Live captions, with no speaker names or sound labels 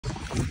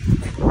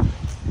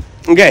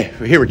Okay,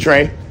 we're here with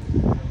Trey,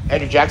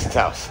 Andrew Jackson's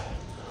house.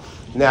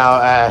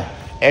 Now,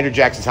 Andrew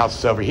Jackson's house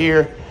is over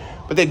here,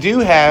 but they do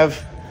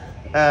have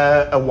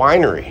a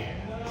winery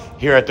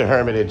here at the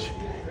Hermitage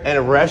and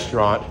a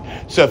restaurant.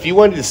 So if you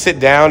wanted to sit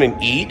down and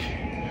eat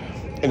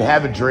and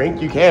have a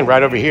drink, you can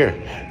right over here.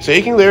 So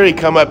you can literally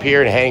come up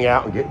here and hang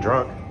out and get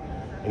drunk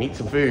and eat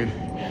some food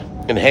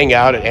and hang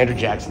out at Andrew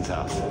Jackson's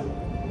house.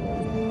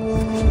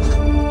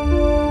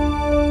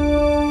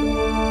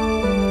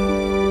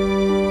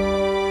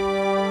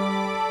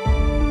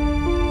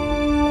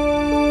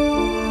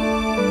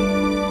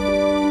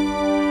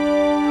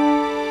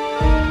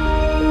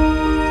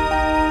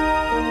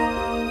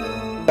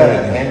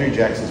 Andrew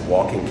Jackson's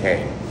walking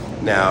cane.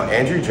 Now,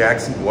 Andrew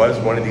Jackson was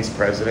one of these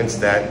presidents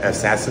that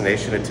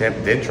assassination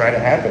attempt did try to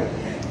happen.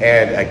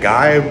 And a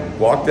guy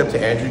walked up to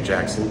Andrew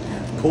Jackson,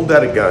 pulled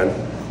out a gun,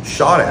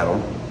 shot at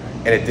him,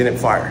 and it didn't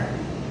fire.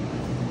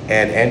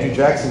 And Andrew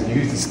Jackson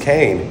used his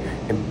cane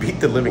and beat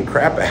the living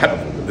crap out of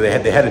him. They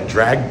had to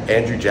drag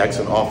Andrew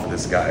Jackson off of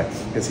this guy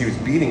because he was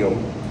beating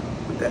him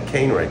with that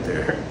cane right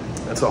there.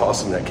 That's how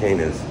awesome that cane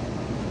is.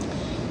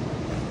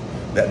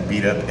 That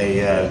beat up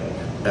a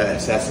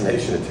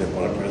assassination attempt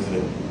on a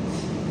president.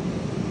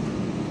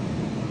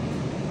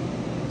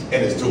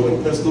 And his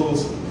dueling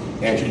pistols.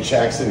 Andrew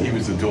Jackson, he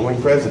was the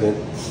dueling president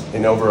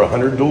in over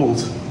 100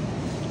 duels.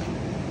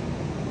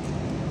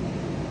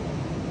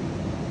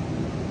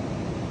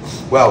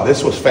 Well,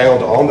 this was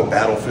found on the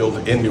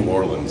battlefield in New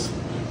Orleans,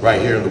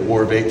 right here in the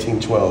War of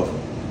 1812.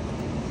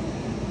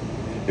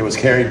 It was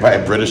carried by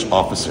a British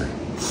officer,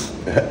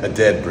 a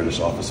dead British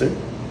officer.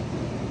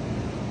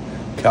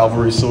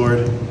 Cavalry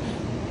sword.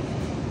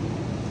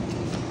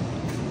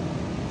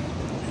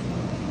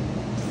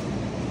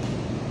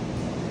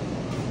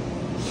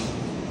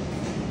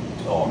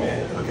 Oh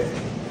man, okay.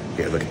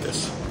 Here, look at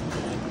this.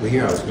 Well,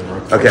 here, I was going to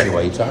record you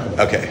while you talk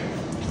about it. Okay,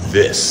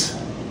 this.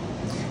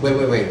 Wait.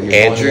 You're going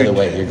the other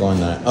way. You're going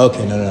that.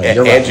 Okay, no.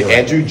 You're right.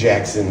 Andrew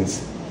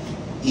Jackson's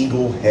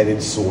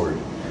eagle-headed sword.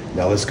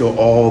 Now let's go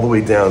all the way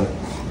down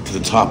to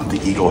the top of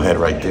the eagle head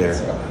right there.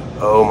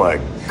 Oh my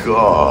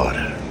God.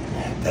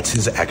 That's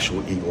his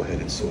actual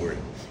eagle-headed sword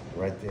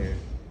right there.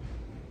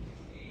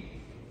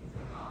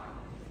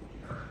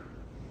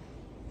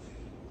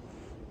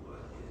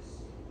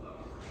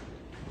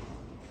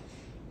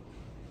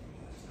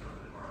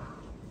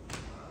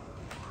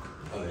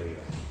 Oh, there you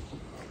go.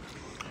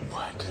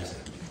 What?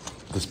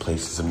 This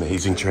place is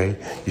amazing, Trey.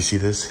 You see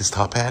this? His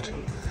top hat?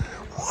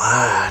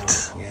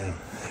 What? Yeah.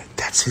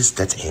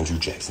 That's Andrew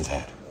Jackson's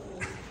hat.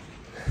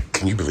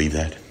 Can you believe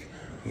that?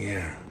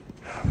 Yeah.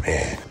 Oh,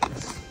 man.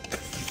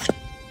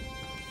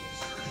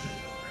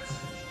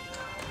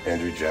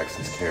 Andrew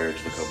Jackson's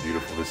carriage. Look how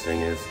beautiful this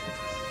thing is.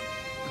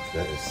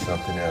 That is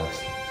something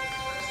else.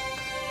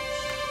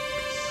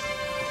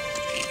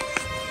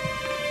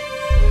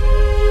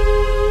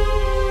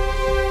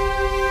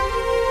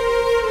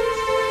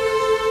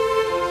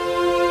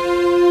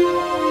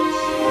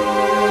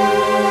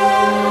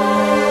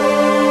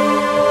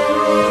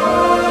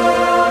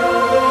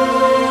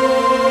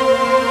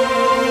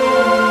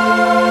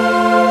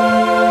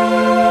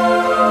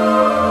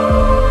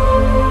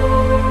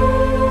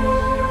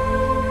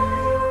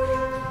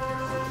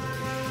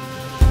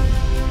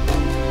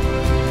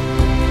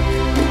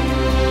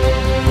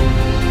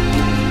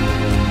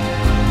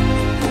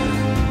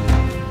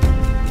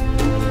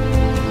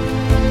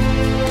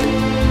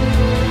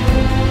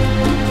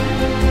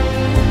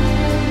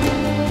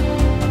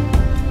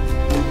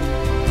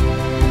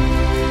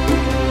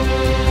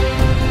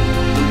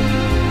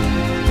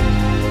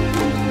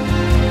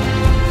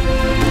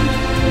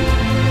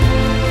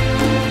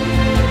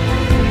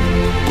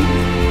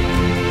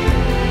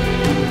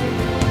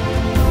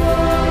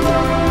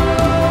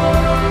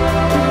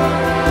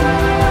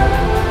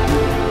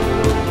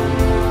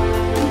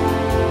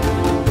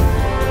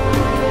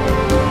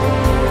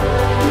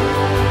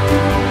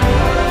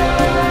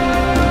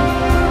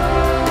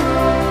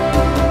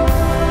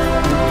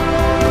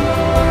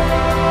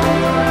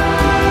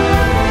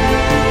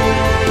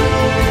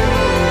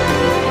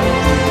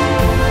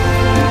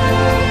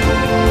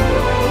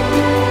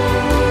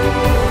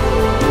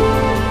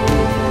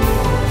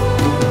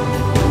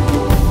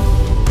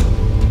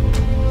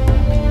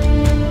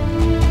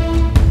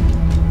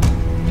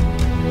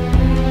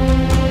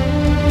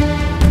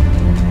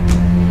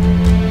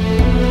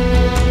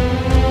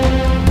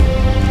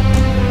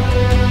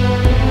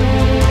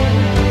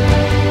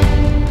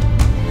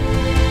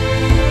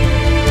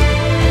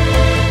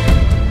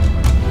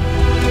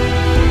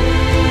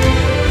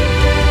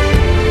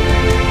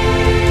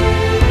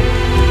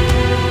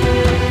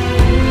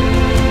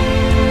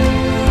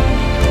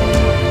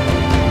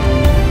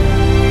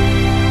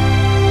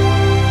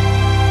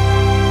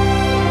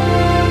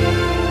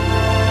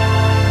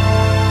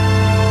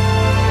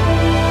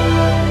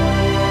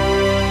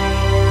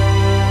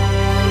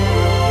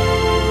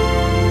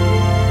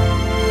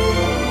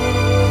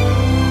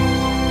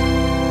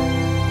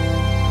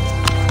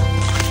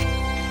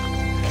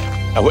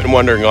 I went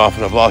wandering off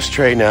and I've lost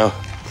Trey now.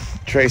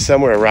 Trey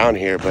somewhere around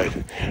here, but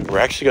we're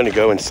actually going to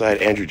go inside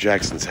Andrew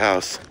Jackson's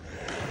house.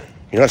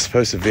 You're not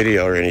supposed to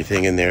video or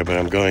anything in there, but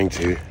I'm going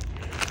to.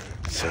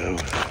 So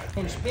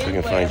we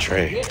can find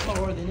Trey. Get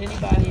more than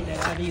anybody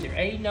that I've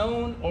either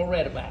known or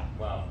read about.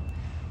 Wow.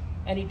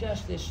 And he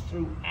does this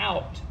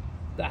throughout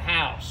the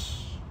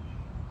house.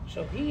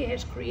 So he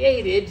has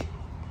created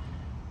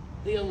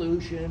the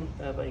illusion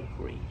of a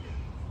Greek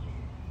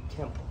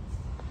temple.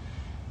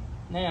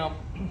 Now,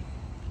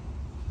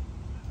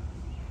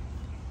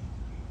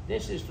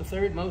 this is the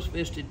third most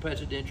visited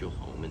presidential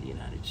home in the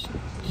United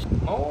States.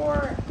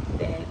 More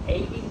than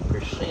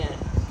 80%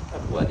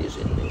 of what is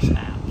in this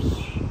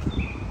house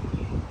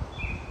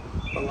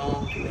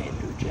belong to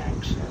Andrew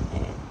Jackson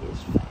and his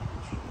family.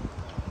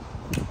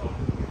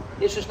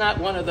 This is not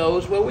one of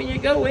those, well, when you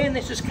go in,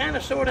 this is kind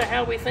of sort of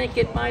how we think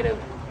it might have.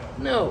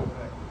 No.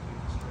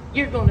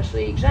 You're going to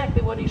see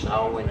exactly what he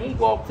saw when he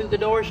walked through the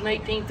doors in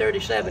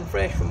 1837,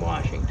 fresh from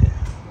Washington.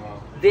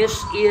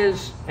 This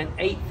is an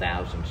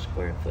 8,000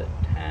 square foot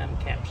time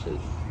capsule,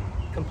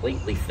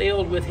 completely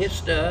filled with his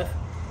stuff,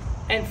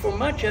 and for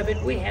much of it,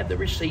 we have the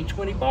receipts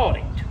when he bought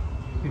it.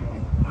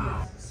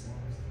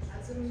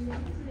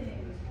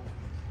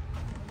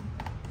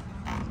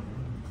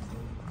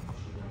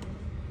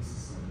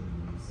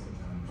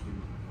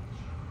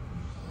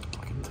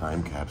 Like a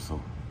time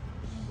capsule.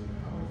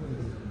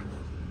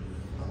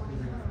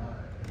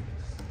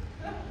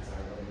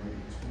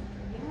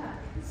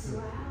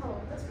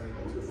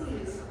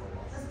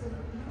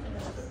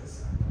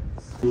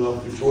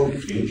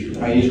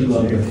 I usually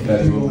love the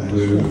federal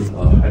blue.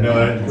 I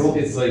know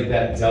it's like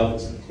that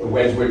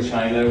Wedgwood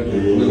China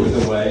blew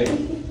it away.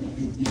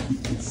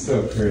 It's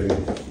so pretty.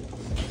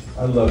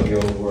 I love the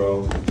old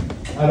world.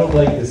 I don't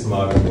like this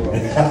modern world.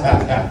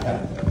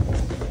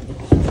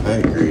 I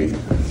agree.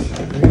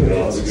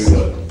 That's a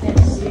good one.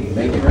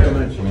 Thank you very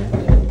much, man.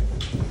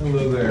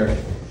 Hello there.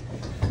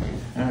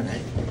 All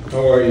right.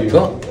 How are you?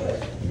 Cool.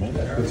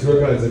 The tour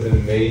guides have been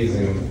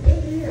amazing.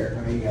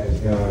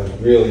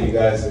 Really, you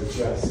guys are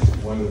just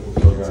wonderful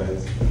tour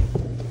guides.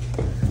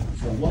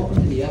 So welcome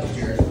to the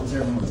upstairs. How's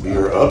everyone? We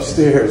are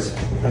upstairs.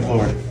 Hi,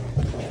 Lord.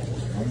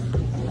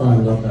 Oh, I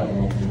love that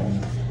one.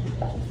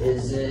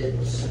 Is it?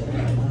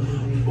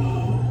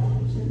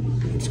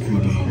 It's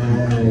creepy.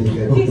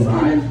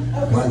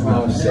 Mine's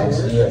now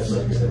 6. Yeah,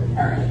 6. All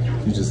right.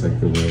 You just like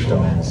the weird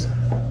dolls.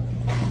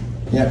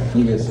 Yeah,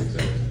 you get 6.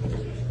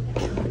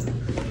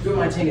 Do you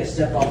want to take a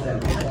step off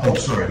that? Oh,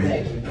 sorry.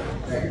 Thank you.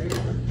 Very good.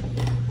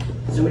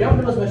 So we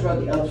don't know as much about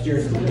the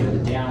upstairs as we do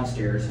the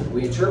downstairs.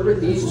 We interpret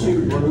these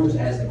two rooms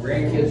as the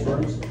grandkids'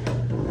 rooms.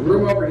 The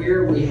room over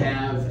here we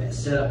have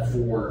set up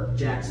for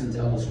Jackson's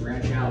eldest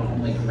grandchild,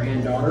 only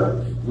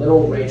granddaughter,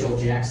 little Rachel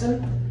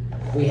Jackson.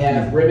 We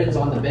have ribbons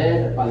on the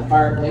bed by the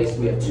fireplace.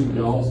 We have 2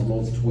 dolls, a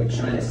little toy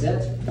china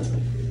set.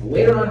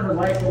 Later on in her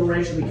life, little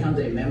Rachel becomes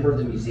a member of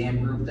the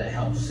museum group that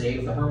helped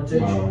save the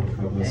Hermitage. Wow,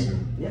 God bless her.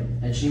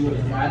 And she would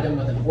provide them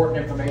with important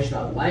information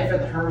about life at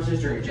the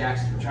Hermitage during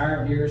Jackson's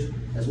retirement years,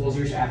 as well as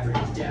years after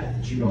his death.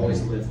 She would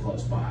always live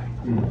close by.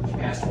 She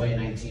passed away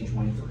in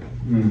 1923.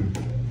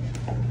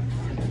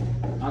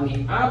 On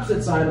the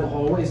opposite side of the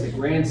hallway is the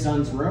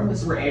grandson's room.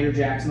 This is where Andrew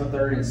Jackson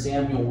III and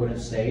Samuel would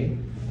have stayed.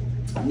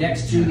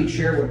 Next to the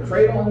chairwood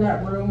cradle in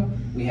that room,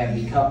 we have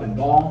the cup and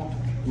ball.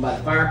 And by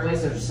the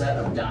fireplace, there's a set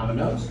of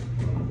dominoes.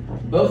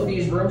 Both of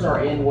these rooms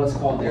are in what's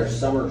called their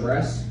summer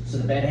dress. So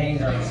the bed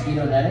hangings are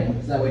mosquito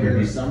netting, so that way during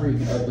the summer you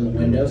can open the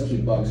windows,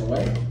 keep bugs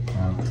away.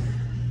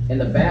 In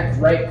the back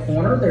right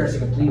corner, there's a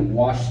complete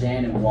wash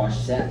stand and wash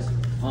set.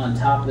 On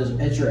top, there's a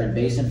pitcher and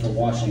basin for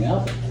washing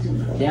up.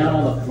 Down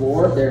on the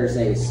floor, there's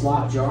a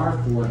slop jar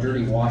for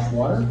dirty wash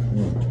water.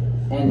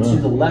 And to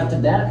the left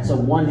of that, it's a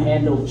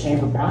one-handled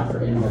chamber pot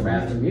for indoor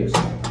bathroom use.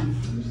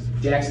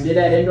 Jackson did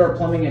add indoor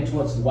plumbing into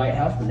what's the White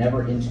House, but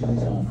never into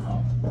his own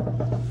home.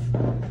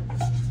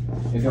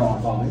 If you want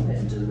to follow me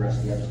into the rest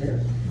of the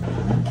upstairs.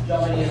 Joe,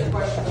 any other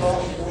questions at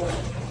all?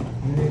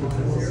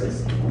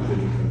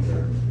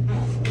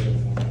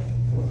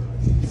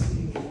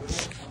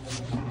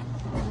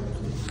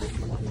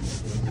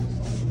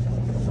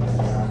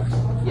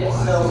 Yes,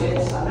 so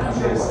it's, I'm not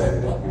sure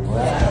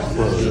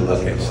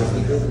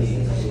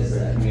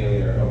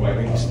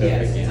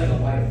Yes, it's like a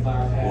white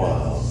flower pattern.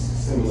 Wow.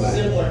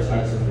 Similar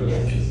types of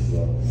relationships as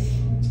well.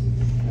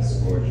 That's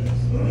gorgeous.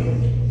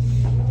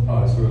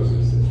 Oh, it's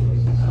roses.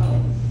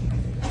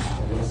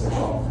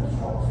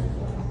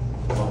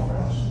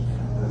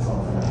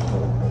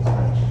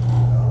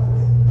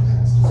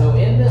 So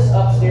in this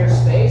upstairs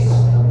space,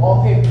 the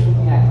wallpaper you're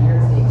looking at here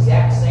is the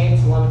exact same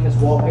Telemachus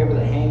wallpaper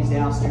that hangs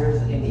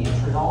downstairs in the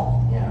entry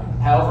hall. Yeah.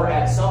 However,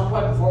 at some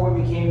point before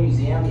we became a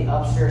museum, the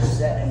upstairs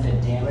set had been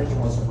damaged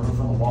and was a roof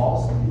on the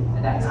walls.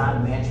 At that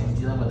time, the mansion was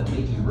dealing with a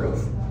leaky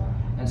roof.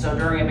 And so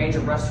during a major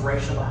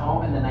restoration of the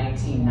home in the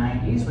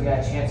 1990s, we got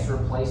a chance to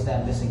replace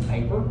that missing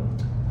paper.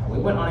 We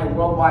went on a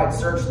worldwide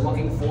search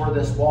looking for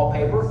this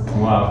wallpaper.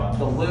 Wow.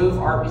 The Louvre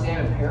Art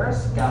Museum in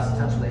Paris got us in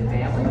touch with a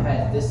family who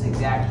had this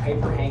exact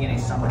paper hanging in a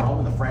summer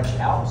home in the French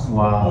Alps.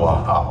 Wow.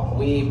 Wow.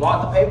 We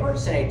bought the paper,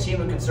 sent a team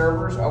of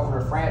conservators over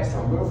to France to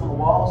remove it from the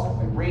walls,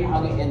 and we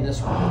rehung it in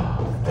this room.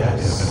 That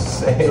is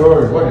insane.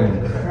 George, what an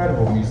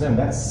incredible museum.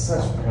 That's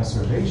such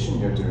preservation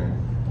you're doing.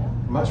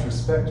 Much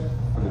respect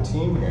for the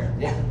team here.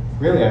 Yeah.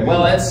 Really, I mean.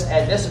 Well, and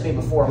this would be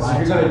before my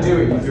if you're time. going to do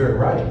it, you do it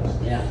right.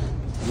 Yeah.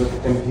 Look,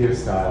 Empire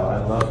style. I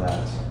love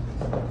that.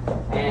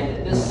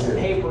 And this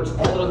paper is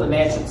older than the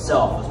mansion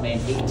itself. It was made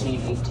in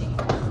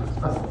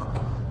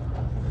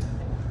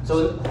 1818.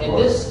 So, and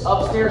this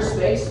upstairs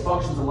space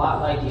functions a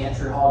lot like the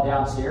entry hall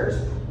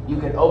downstairs. You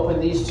can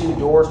open these two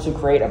doors to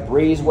create a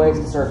breezeway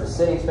to serve the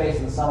sitting space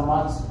in the summer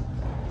months.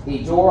 The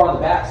door on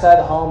the back side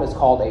of the home is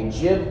called a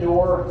jib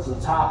door. So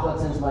the top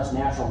lets in as much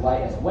natural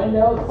light as a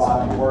window. The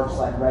bottom works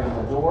like a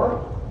regular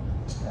door.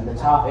 And the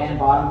top and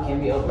bottom can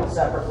be opened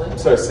separately.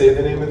 Sorry, say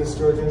the name of the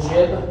store again.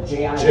 Jib,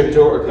 J-I-B. Jib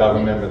door. Okay, I'll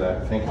remember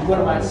that. Thank you. You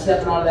wouldn't mind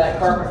stepping onto that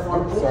carpet for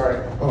me, please? Sorry.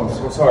 Oh, I'm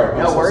so sorry.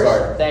 No worries.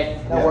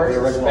 No worries.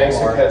 Thanks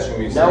for catching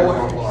me. No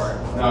worries.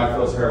 No, I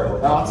feel terrible.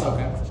 No, it's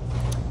okay.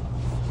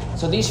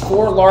 So these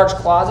 4 large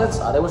closets,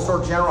 they would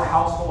store general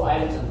household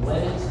items and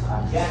linens.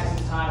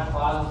 Jackson's time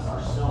closets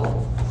are still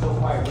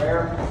quite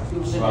rare.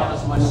 People shouldn't have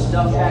as much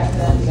stuff back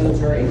then, so it's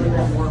very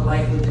more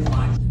likely to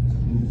find.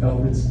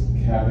 Elfrid's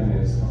cabin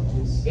is.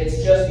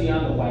 It's just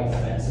beyond the white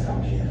fence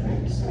down here.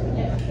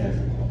 Yeah.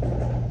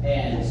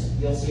 And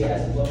you'll see it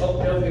has no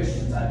pictures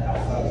inside the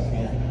house.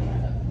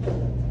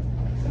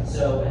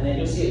 So, and then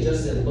you'll see it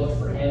just as it looked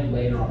for him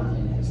later on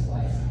in his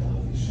life.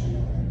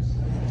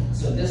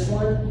 So this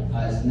one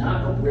is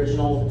not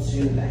original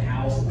to the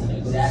house. It's an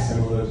exact.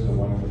 Similar to the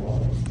one in the wall.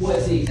 Well,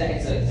 it's the exact.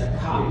 It's a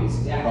copy. It's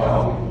exact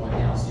copy of the one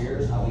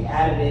downstairs. We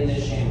added in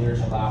this chandelier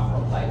to allow for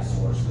a light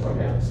source to go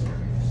downstairs.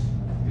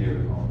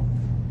 Beautiful.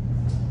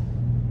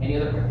 Any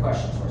other quick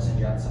questions before I send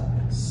you outside?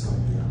 So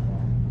beautiful.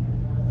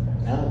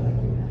 No.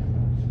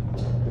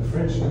 The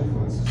French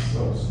influence is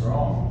so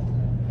strong.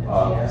 You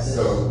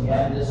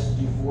have this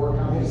Dufour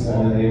company.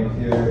 And the name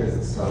here is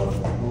itself.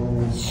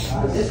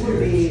 This would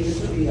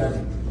be our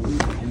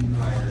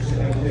Empire.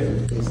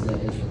 Is the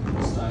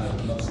style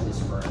of most of this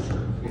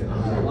furniture. A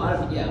lot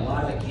of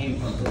it came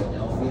from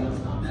Philadelphia.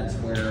 That's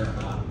where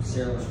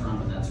Sarah was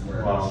from, and that's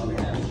where she would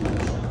have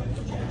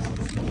Jackson.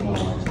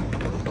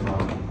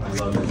 I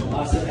love it.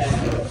 Lots of that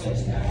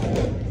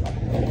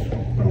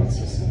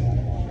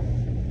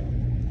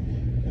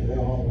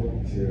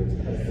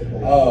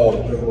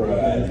Oh,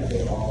 right.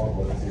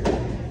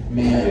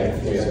 Man,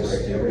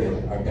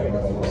 I've got my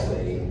almost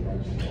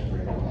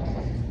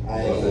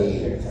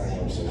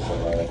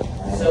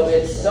So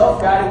it's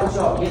self-guided, which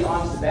I'll get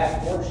onto the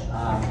back porch.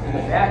 In the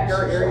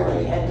backyard area, when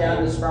you head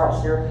down the spiral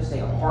staircase,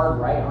 take a hard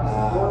right onto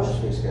the porch.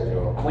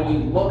 When you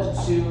look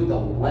to the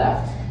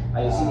left,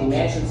 you see the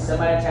mansion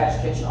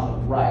semi-attached kitchen on the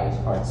right.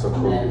 All right, so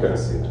cool. You're going to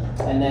see it.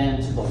 And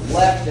then to the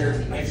left, there's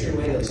the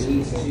entryway that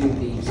leads to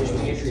the fish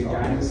pantry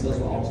dining room. Those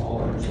are all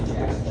owners of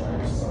Jackson.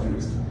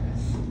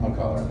 I'll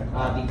call her.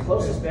 The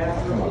closest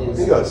bathroom is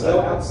You go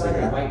outside.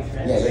 the white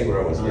fence. Yeah, they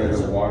were always There's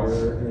a water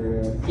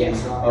area.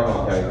 Yes.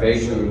 Oh, okay.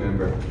 Vaguely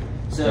remember.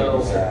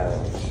 So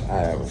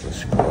I was just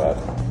screw up.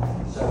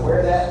 So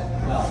where that,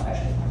 well,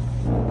 actually,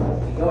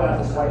 if you go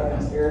out this white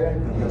fence area,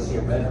 you'll see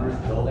a red roof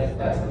building.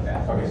 That's the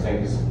bathroom. Okay,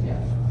 thank you. Yeah.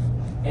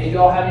 And if you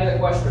all have any other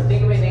questions or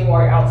think of anything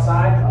while you're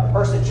outside, a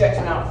person that checks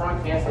in out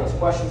front can answer those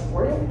questions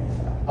for you.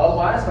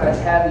 Otherwise, I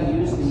just have you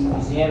use the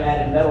museum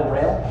added metal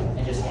rail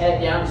and just head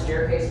down the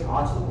staircase and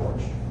onto the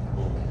porch.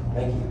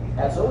 Thank you.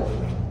 Absolutely.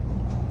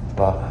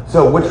 Wow.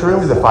 So which room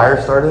did the fire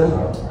start in?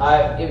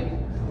 It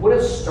would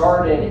have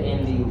started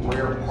in the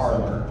rear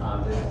parlor.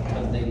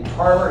 The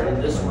parlor and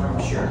this room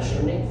share a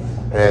chimney.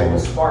 And the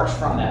sparks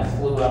from that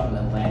flew up and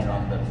then landed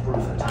on the roof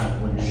at the time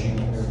of wooden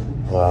shingles.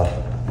 wow.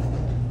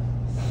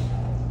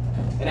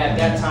 And at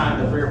that time,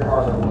 the rear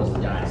parlor was the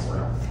dining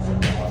room.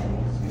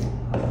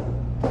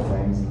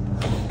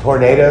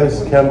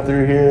 Tornadoes come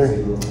through here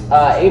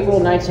April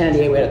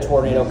 1998, we had a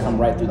tornado come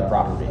right through the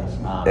property.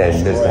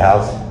 and missed the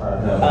house.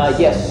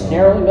 Yes,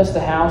 narrowly missed the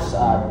house.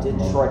 Did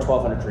destroy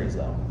 1,200 trees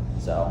though.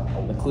 So,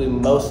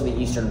 including most of the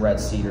eastern red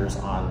cedars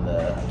on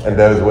the. And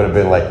those would have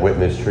been like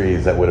witness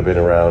trees that would have been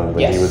around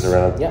when he was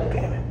around? Yep.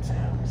 Damn it. See, I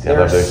There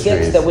are love those 6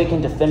 trees. that we can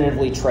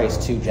definitively trace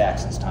to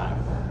Jackson's time.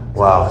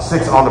 Wow,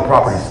 6 on the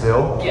property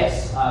still?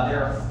 Yes,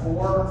 there are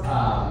 4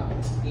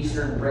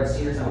 eastern red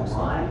cedars in a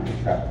line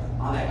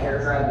on that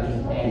carriage drive,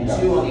 and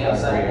 2 on the other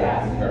side of the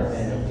path.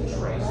 Definitively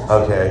traced.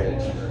 Okay.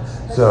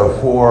 So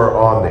 4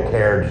 on the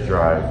carriage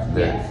drive.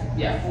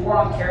 Yeah, 4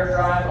 on the carriage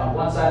drive on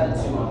one side and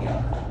 2 on the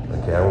other.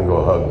 Okay, I'm gonna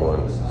go hug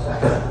one.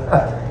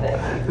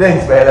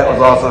 Thanks, man. That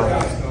was awesome.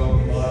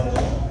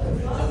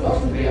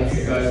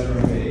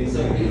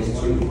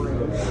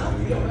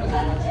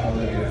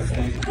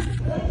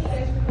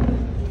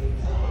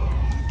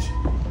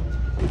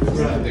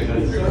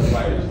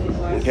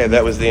 Okay,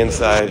 that was the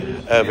inside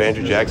of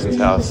Andrew Jackson's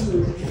house.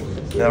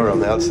 Now we're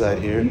on the outside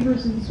here.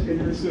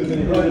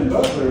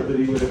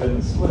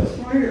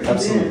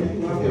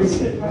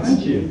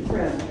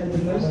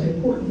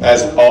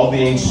 As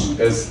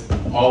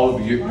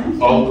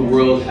all the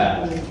world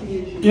had.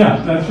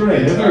 Yeah, that's right.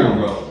 The entire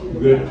world.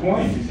 Good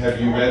point. Have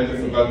you read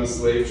about the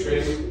slave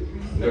trade?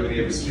 Nobody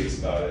ever speaks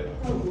about it.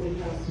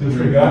 The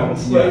forgotten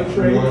slave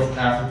trade. North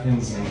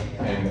Africans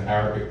and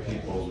Arabic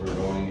peoples were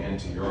going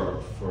into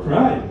Europe for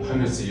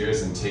hundreds of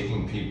years and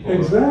taking people.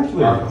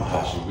 Exactly. Our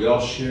culture. We all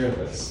share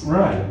this.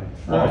 Right.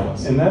 Right.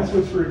 And that's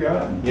what's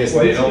forgotten. Yes,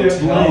 they don't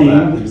tell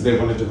that because they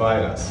want to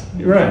divide us.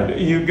 Right.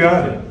 You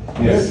got it.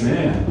 Yes,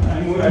 man.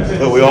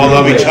 But we all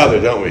love each other,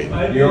 don't we?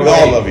 We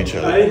all love each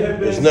other.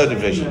 There's no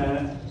division.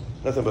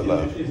 Nothing but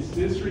love. It's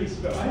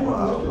disrespect. I'm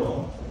a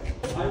liberal.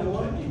 I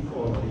want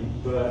equality,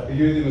 but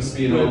You must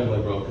be an old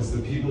liberal because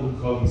the people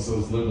who call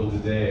themselves liberal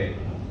today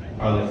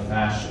are like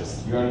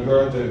fascists. You're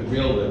the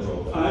real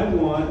liberal. I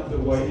want the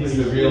white race.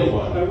 He's the real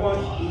one. I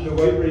want the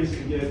white race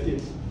to get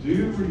its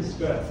due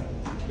respect.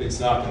 It's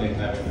not going to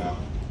happen now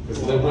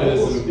because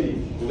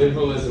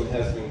liberalism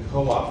has been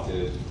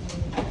co-opted.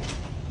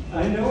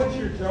 I know what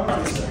you're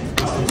talking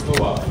about.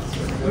 Co-opted.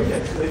 Oh,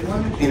 yes, they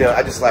wanted You know,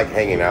 I just like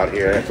hanging out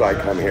here. That's why I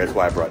come here. That's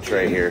why I brought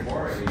Trey here.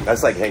 I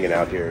just like hanging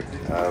out here.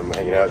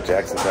 Hanging out at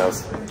Jackson's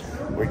house.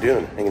 We're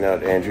doing hanging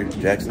out at Andrew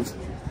Jackson's.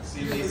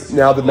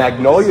 Now the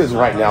magnolias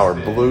right now are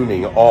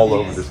blooming all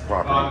over this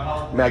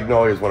property.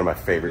 Magnolia is one of my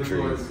favorite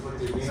trees.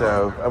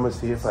 So I'm gonna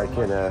see if I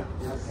can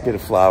get a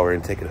flower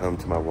and take it home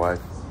to my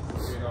wife.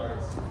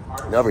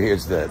 And over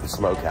here's the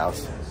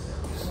smokehouse.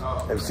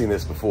 I've seen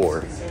this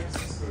before.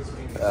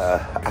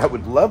 I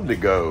would love to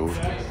go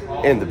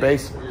in the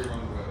basement.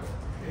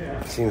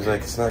 Seems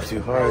like it's not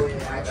too hard.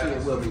 Actually,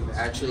 it will be.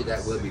 Actually,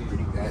 that will be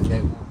pretty bad.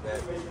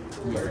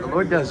 The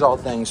Lord does all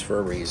things for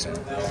a reason.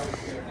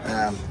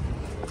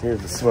 Here's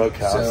the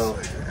smokehouse. So,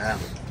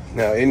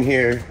 now in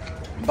here,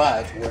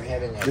 but we're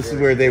having. this is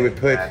where they would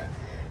put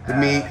the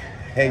meat,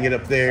 hang it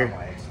up there,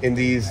 and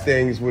these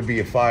things would be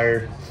a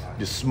fire.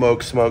 Just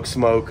smoke, smoke,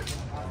 smoke.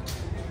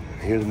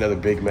 Here's another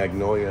big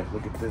magnolia.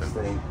 Look at this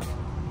thing.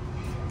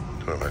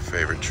 One of my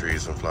favorite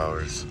trees and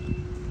flowers.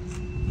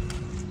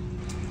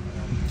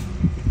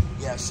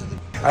 Yeah, so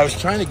I was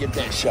trying to get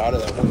that shot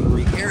of that one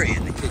Greek area,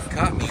 and the kid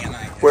caught me, and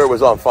Where it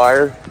was on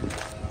fire?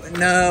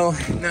 No,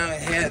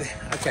 it had.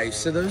 Okay,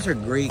 so those are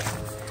Greek.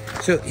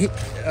 So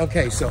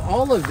so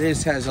all of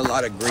this has a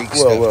lot of Greek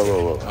stuff.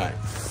 Whoa. All right.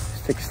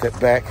 Just take a step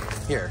back.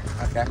 Here,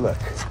 okay. Look.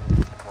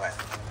 What?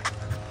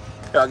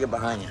 Here, I'll get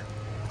behind you.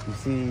 You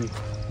see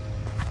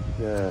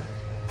the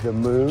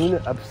moon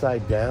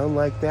upside down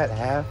like that,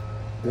 half,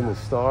 then the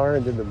star,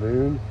 and then the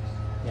moon.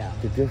 Yeah.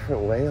 The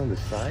different way on the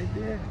side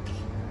there?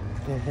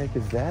 What the heck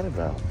is that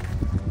about?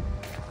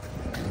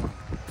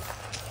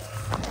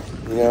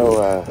 You know,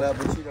 well,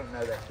 but you don't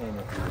know that came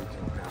with the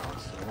original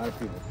house. A lot of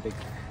people think,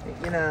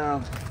 you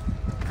know.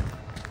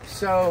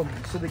 So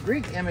the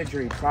Greek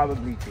imagery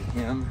probably to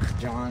him,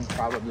 John,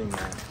 probably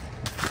meant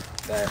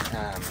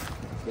that,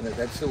 you know,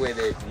 that's the way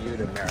they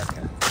viewed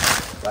America,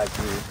 like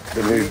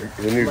the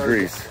new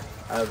Greece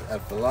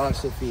of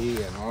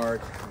philosophy and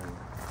art and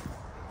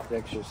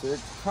architecture. So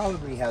that's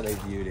probably how they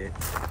viewed it,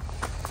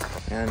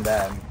 and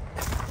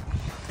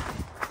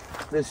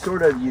this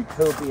sort of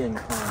utopian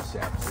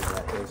concept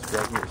is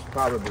what he was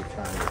probably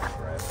trying to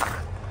express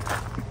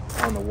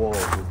on the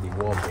walls with the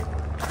wallpaper.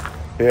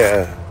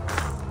 Yeah.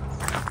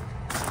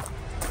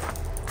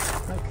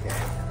 Okay,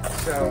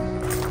 so.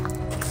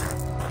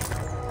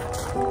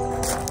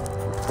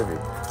 Pretty.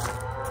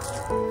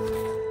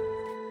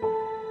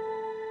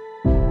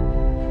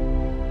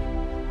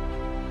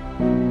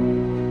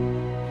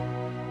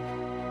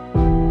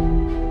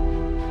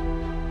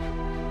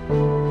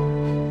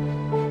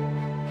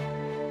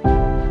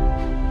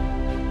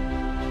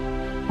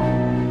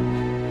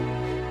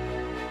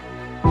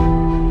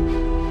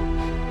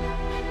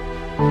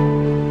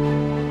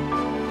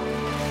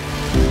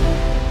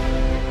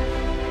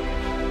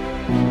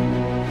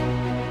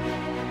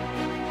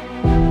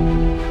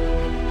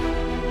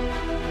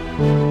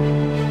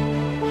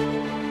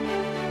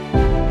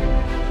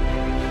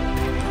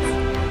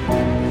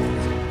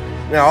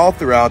 Now, all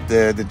throughout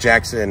the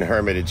Jackson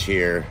Hermitage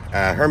here,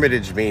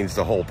 Hermitage means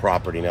the whole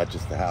property, not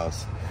just the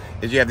house,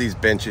 is you have these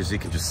benches you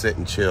can just sit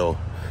and chill.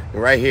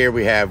 And right here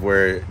we have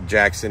where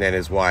Jackson and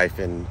his wife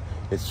and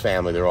his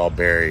family, they're all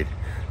buried.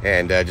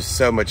 And just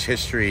so much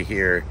history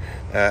here.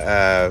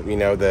 You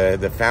know,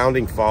 the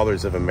founding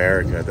fathers of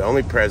America, the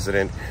only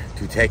president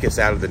to take us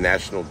out of the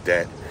national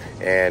debt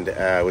and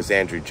was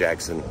Andrew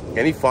Jackson.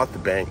 And he fought the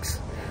banks.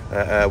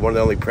 One of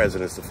the only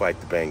presidents to fight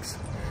the banks.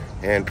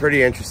 And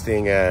pretty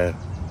interesting,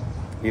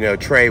 you know,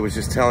 Trey was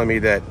just telling me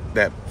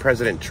that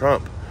President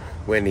Trump,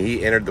 when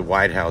he entered the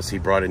White House, he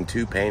brought in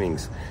 2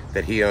 paintings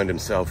that he owned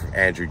himself,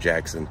 Andrew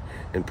Jackson,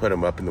 and put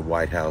them up in the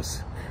White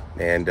House.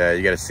 And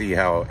you got to see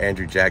how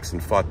Andrew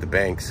Jackson fought the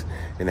banks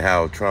and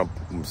how Trump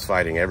is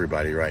fighting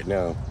everybody right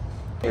now.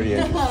 Pretty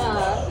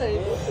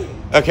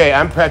interesting. Okay,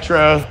 I'm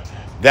Petro.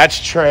 That's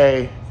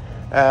Trey.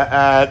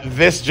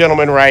 This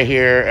gentleman right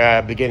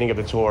here, beginning of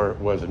the tour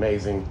was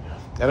amazing.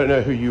 I don't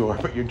know who you are,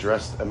 but you're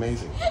dressed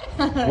amazing.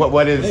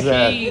 What is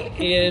She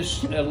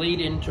is a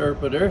lead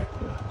interpreter,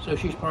 so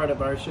she's part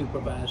of our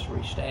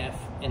supervisory staff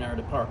in our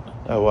department.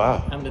 Oh,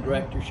 wow. I'm the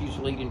director, she's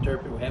the lead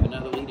interpreter, we have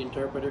another lead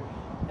interpreter,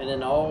 and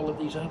then all of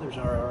these others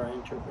are our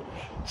interpreters.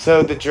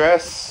 So the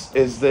dress,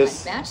 is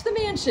this... Match the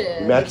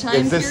mansion, Match- the time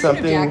is this period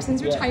something- of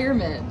Jackson's Yeah.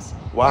 retirement,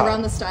 Wow.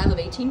 around the style of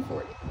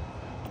 1840.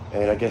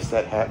 And I guess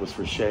that hat was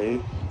for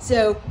shade.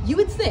 So you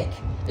would think,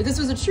 if this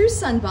was a true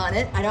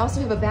sunbonnet, I'd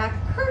also have a back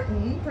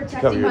curtain Cover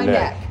protecting your my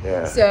neck, neck.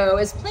 yeah. So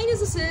as plain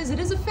as this is, it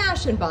is a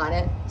fashion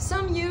bonnet.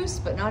 Some use,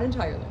 but not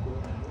entirely.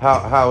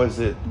 How is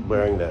it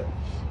wearing that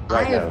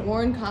right I now? have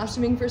worn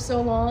costuming for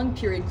so long,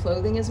 period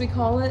clothing as we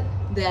call it,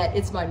 that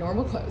it's my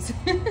normal clothes.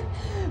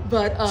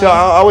 But So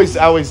I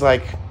always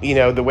like, you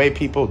know, the way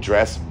people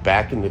dress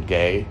back in the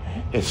day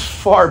is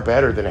far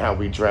better than how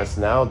we dress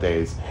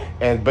nowadays.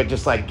 But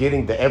just like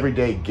getting the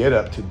everyday get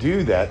up to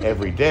do that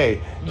every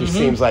day just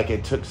seems like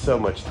it took so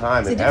much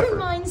time it's a and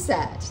different effort.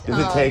 mindset. Does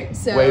it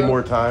take way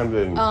more time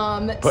than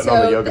putting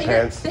on the yoga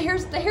pants? The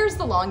hair's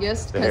the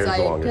longest The hair's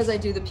the longest. because I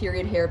do the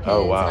period hairpins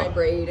Oh, wow. and I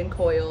braid and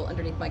coil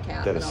underneath my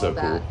cap That and is all so of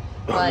that. cool.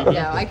 But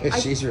no,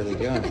 She's really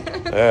doing it.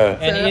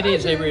 And So- it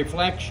is a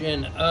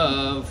reflection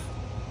of,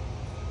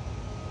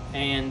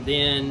 and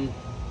then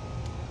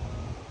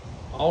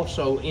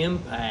also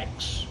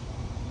impacts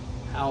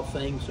how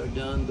things are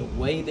done, the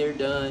way they're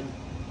done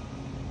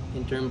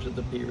in terms of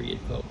the period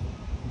code.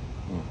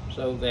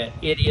 So that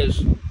it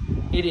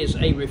is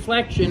a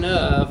reflection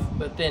of,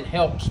 but then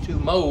helps to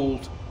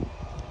mold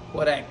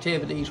what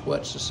activities,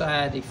 what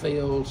society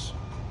feels,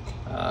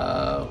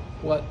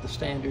 what the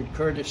standard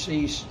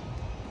courtesies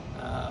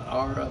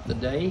are of the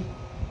day.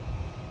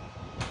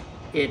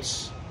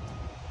 It's,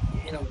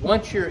 you know,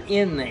 once you're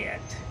in that,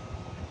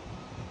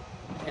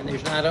 and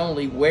there's not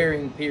only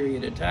wearing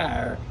period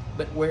attire,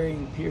 but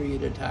wearing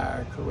period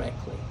attire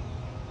correctly.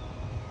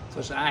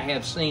 Because I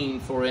have seen,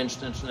 for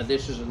instance, now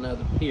this is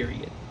another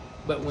period,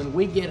 but when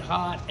we get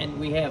hot and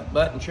we have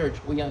button shirts,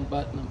 we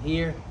unbutton them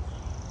here.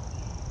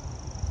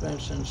 For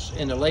instance,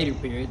 in the later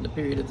period, in the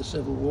period of the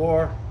Civil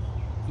War,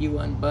 you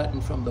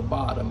unbutton from the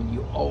bottom and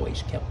you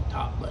always kept the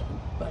top button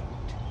buttoned.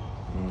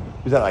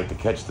 Is that like to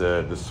catch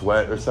the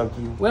sweat or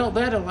something? Well,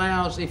 that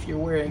allows, if you're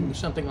wearing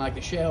something like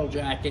a shell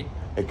jacket,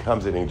 It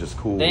comes in and just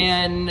cools.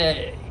 then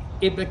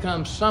it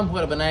becomes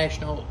somewhat of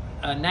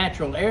a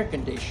natural air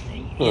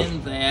conditioning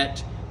in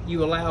that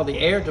you allow the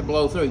air to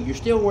blow through. You're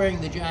still wearing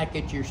the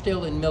jacket, you're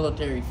still in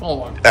military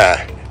form.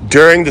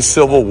 During the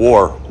Civil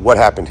War, what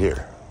happened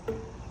here?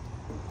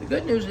 The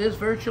good news is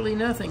virtually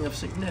nothing of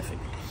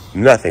significance.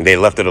 Nothing. They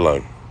left it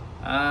alone.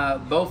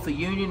 Both the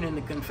Union and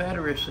the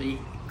Confederacy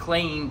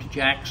claimed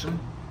Jackson.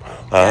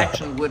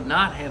 Jackson would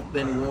not have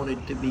been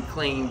wanted to be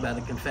claimed by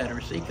the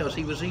Confederacy because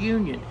he was a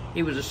Union.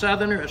 He was a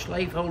Southerner, a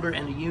slaveholder,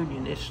 and a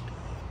Unionist.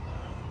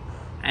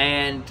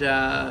 And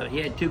he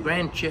had two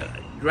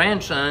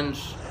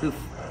grandsons who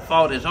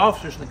fought as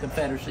officers in the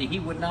Confederacy. He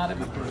would not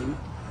have approved.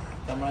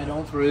 Come right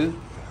on through.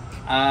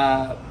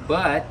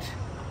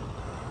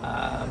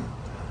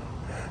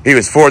 He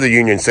was for the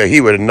Union, so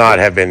he would not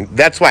have been.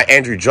 That's why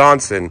Andrew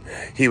Johnson,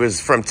 he was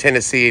from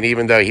Tennessee, and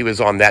even though he was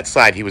on that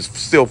side, he was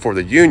still for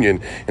the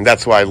Union, and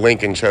that's why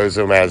Lincoln chose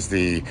him as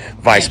the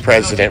vice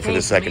president for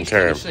the second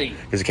term,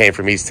 because he came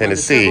from East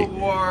Tennessee.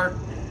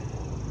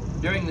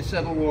 During the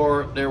Civil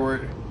War, there were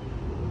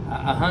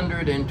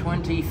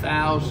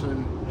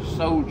 120,000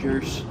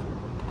 soldiers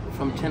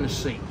from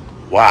Tennessee.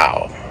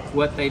 Wow.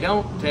 What they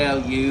don't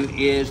tell you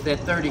is that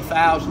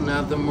 30,000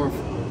 of them were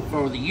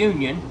for the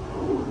Union,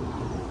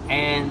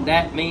 and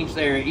that means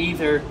they're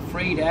either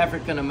freed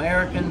African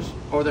Americans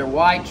or they're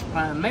whites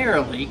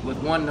primarily, with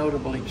one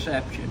notable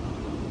exception,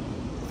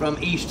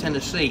 from East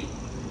Tennessee,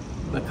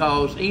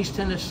 because East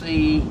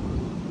Tennessee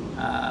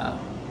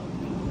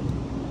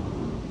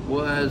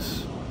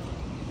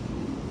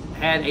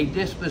had a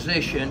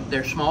disposition.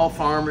 They're small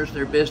farmers,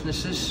 they're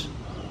businesses.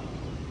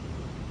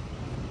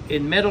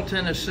 In Middle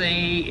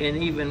Tennessee,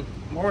 and even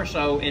more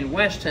so in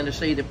West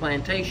Tennessee, the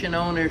plantation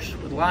owners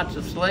with lots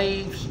of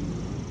slaves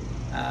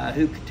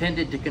who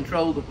tended to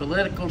control the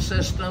political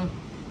system,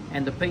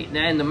 and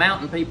the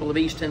mountain people of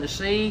East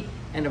Tennessee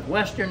and of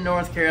Western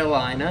North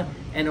Carolina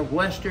and of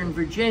Western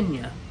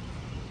Virginia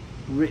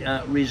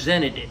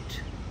resented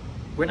it.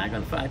 We're not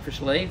going to fight for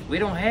slaves. We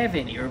don't have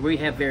any, or we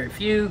have very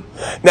few.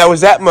 Now,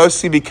 was that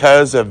mostly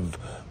because of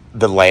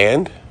the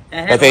land?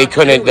 That they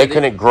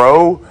couldn't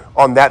grow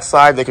on that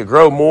side? They could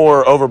grow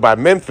more over by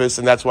Memphis,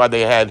 and that's why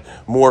they had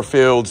more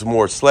fields,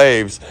 more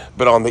slaves.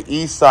 But on the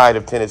east side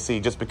of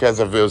Tennessee, just because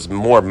of it was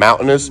more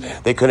mountainous,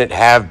 they couldn't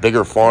have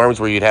bigger farms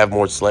where you'd have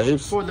more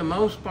slaves? For the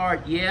most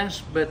part,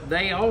 yes, but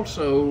they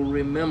also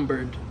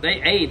remembered,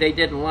 they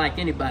didn't like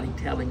anybody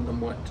telling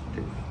them what to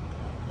do.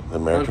 The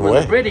American when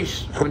way. The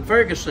British, when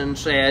Ferguson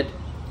said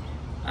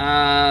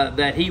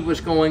that he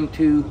was going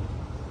to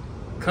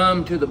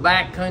come to the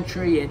back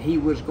country and he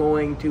was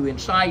going to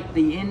incite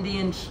the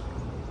Indians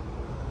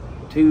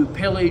to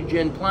pillage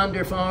and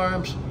plunder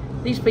farms,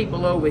 these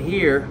people over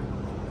here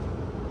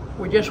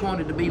were just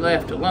wanted to be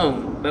left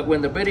alone. But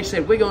when the British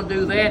said, we're going to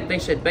do that, they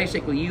said,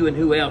 basically, you and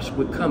who else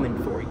were coming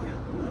for you.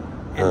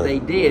 And they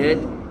did,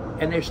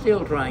 and they're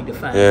still trying to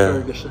find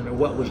Ferguson, or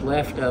what was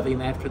left of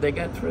him after they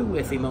got through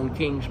with him on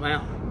Kings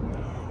Mountain.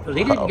 Because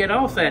he didn't get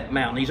off that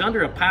mountain. He's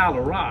under a pile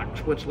of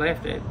rocks, what's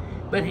left of it.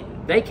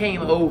 But they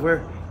came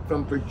over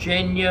from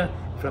Virginia,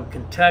 from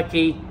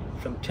Kentucky,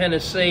 from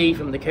Tennessee,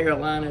 from the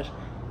Carolinas,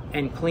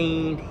 and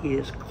cleaned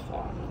his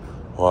clock.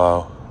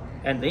 Wow.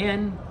 And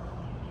then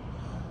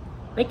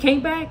they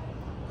came back.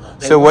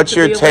 So what's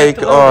your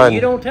take on...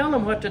 You don't tell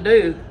them what to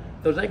do,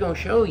 because they're going to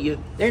show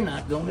you they're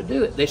not going to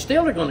do it. They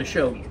still are going to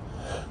show you,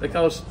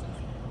 because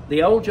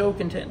the old joke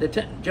in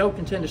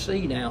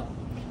Tennessee now,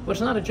 well,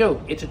 it's not a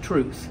joke, it's a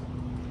truth.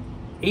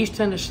 East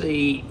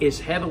Tennessee is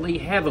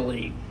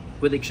heavily,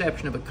 with the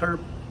exception of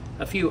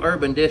a few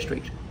urban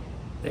districts,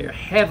 they're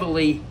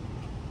heavily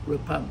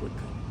Republican.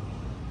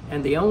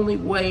 And the only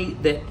way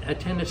that a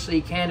Tennessee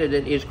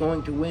candidate is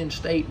going to win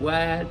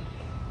statewide,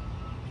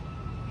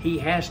 he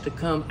has to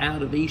come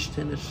out of East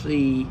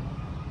Tennessee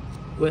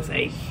with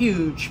a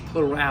huge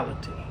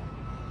plurality.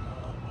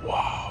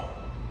 Wow.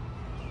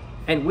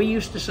 And we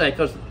used to say,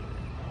 because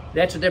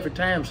that's a different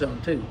time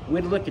zone too,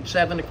 we'd look at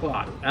 7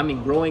 o'clock. I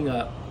mean, growing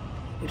up,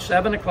 it's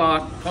 7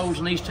 o'clock, polls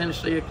in East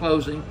Tennessee are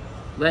closing.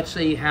 Let's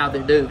see how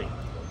they're doing.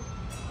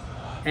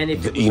 And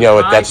if you know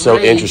what? That's so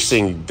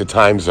interesting. The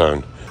time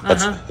zone.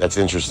 That's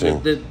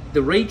interesting.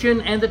 The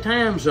region and the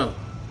time zone.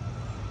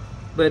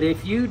 But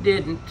if you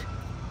didn't,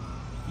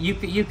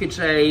 you could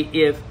say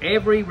if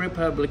every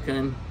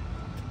Republican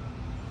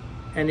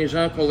and his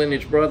uncle and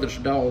his brother's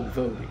dog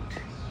voted,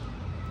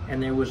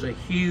 and there was a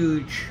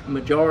huge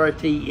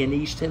majority in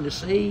East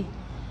Tennessee,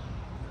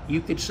 you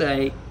could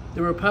say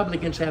the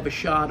Republicans have a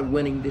shot of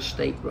winning this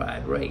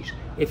statewide race.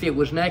 If it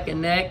was neck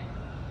and neck,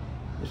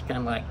 it's kind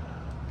of like,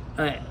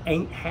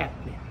 ain't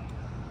happening,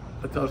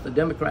 because the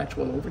Democrats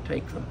will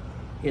overtake them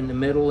in the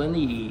middle and the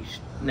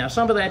east. Now,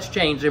 some of that's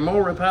changed. There are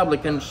more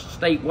Republicans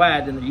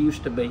statewide than there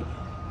used to be,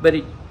 but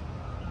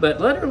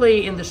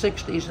literally in the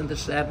 60s and the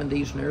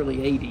 70s and early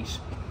 80s,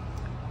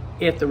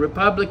 if the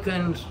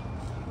Republicans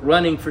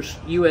running for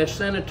U.S.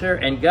 Senator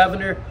and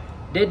Governor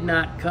did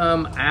not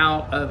come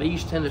out of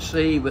East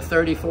Tennessee with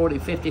 30, 40,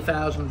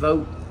 50,000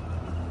 vote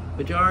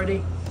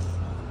majority,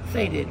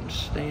 they didn't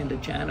stand a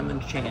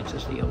Chinaman's chance,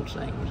 as the old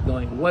saying was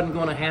going. It wasn't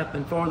going to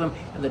happen for them,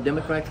 and the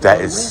Democrats were going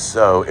to win. That is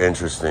so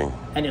interesting.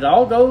 And it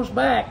all goes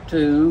back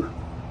to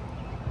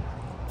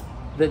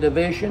the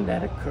division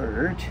that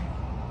occurred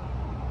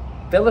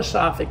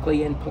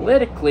philosophically and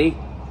politically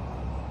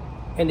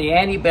in the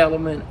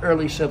antebellum and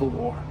early Civil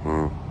War.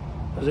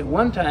 Because at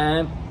one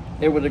time,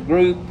 there was a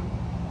group,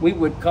 we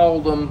would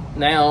call them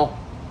now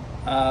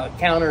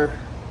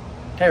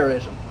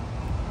counter-terrorism.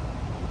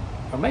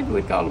 Or maybe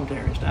we'd call them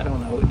terrorists, I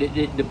don't know.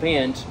 It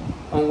depends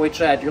on which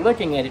side you're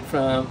looking at it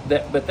from.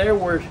 But there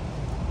were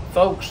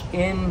folks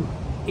in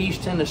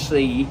East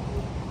Tennessee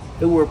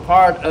who were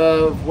part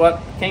of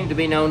what came to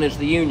be known as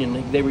the Union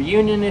League. They were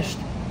Unionists,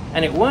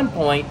 and at one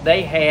point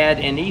they had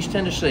in East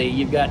Tennessee,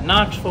 you've got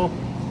Knoxville,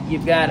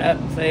 you've got up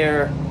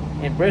there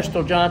in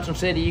Bristol, Johnson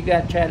City, you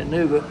got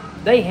Chattanooga.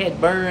 They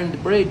had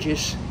burned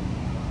bridges,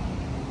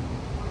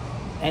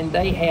 and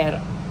they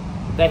had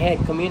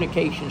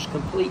communications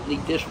completely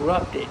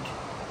disrupted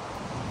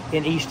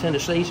in East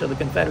Tennessee, so the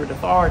Confederate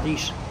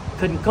authorities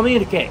couldn't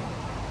communicate.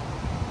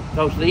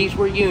 Because these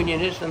were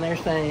Unionists, and they're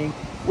saying,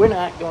 we're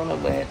not going to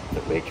let the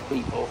rich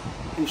people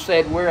who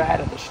said we're out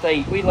of the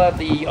state, we love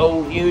the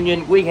old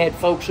Union, we had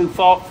folks who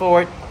fought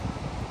for it,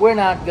 we're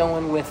not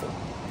going with them.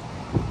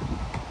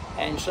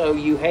 And so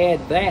you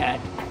had that,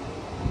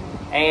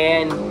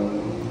 and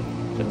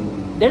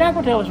they're not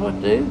going to tell us what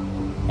to do.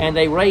 And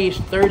they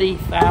raised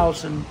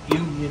 30,000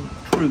 Union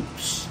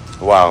troops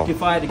to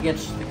fight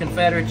against the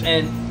Confederates.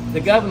 And the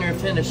governor of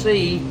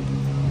Tennessee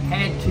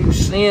had to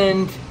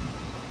send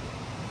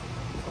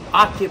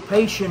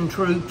occupation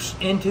troops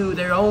into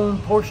their own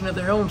portion of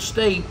their own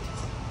state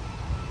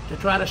to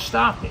try to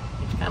stop it.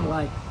 It's kind of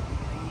like,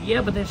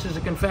 yeah, but this is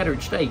a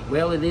Confederate state.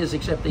 Well, it is,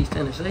 except East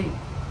Tennessee.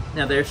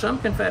 Now, there are some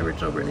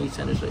Confederates over in East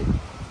Tennessee,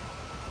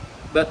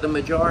 but the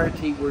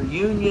majority were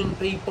Union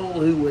people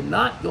who were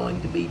not going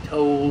to be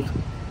told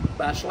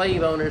by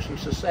slave owners and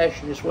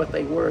secessionists what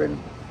they were and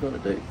going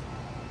to do.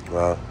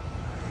 Wow.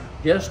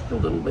 Just a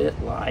little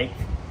bit like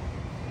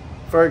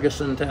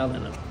Ferguson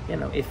telling them, you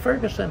know, if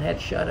Ferguson had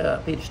shut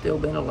up, he'd still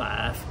been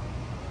alive,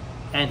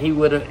 and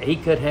he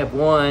could have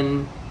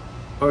won,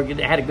 or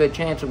had a good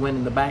chance of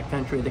winning the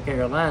backcountry of the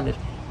Carolinas.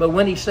 But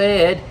when he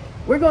said,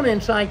 we're going to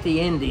incite the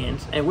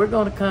Indians and we're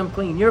going to come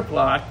clean your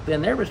clock,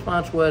 then their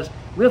response was,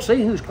 we'll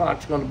see whose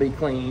clock's going to be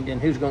cleaned and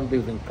who's going to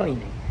do the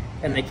cleaning.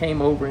 And they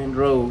came over in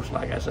droves,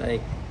 like I say,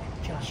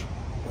 and just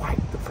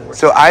wiped the fort.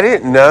 So I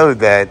didn't know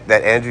that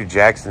Andrew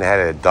Jackson had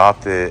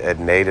adopted a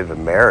Native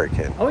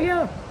American. Oh,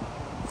 yeah.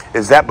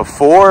 Is that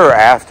before or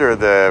after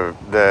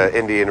the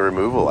Indian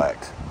Removal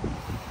Act?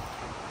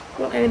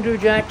 Well, Andrew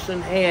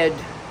Jackson had,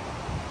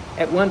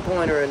 at one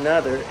point or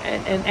another,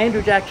 and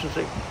Andrew Jackson's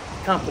a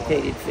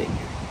complicated figure.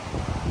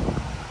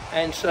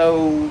 And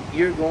so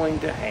you're going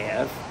to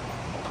have,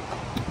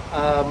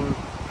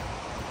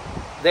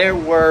 there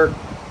were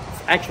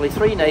actually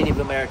 3 Native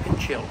American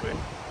children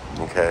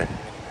Okay.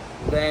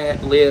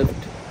 that lived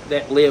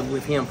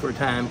with him for a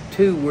time.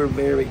 2 were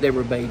they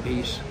were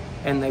babies,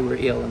 and they were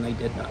ill, and they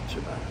did not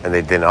survive. And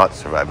they did not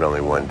survive, but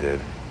only one did.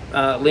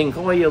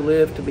 Lincoya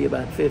lived to be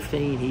about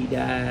 15. He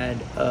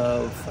died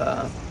of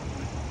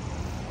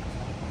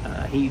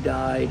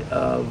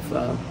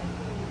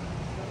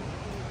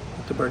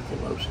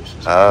tuberculosis.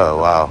 Oh,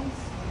 wow.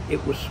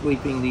 It was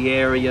sweeping the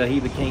area. He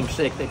became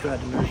sick. They tried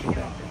to nurse him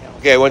back to health.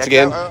 Okay, once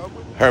again,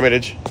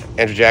 Hermitage,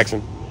 Andrew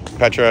Jackson,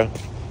 Petro,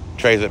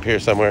 Trey's up here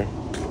somewhere.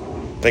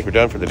 I think we're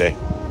done for the day.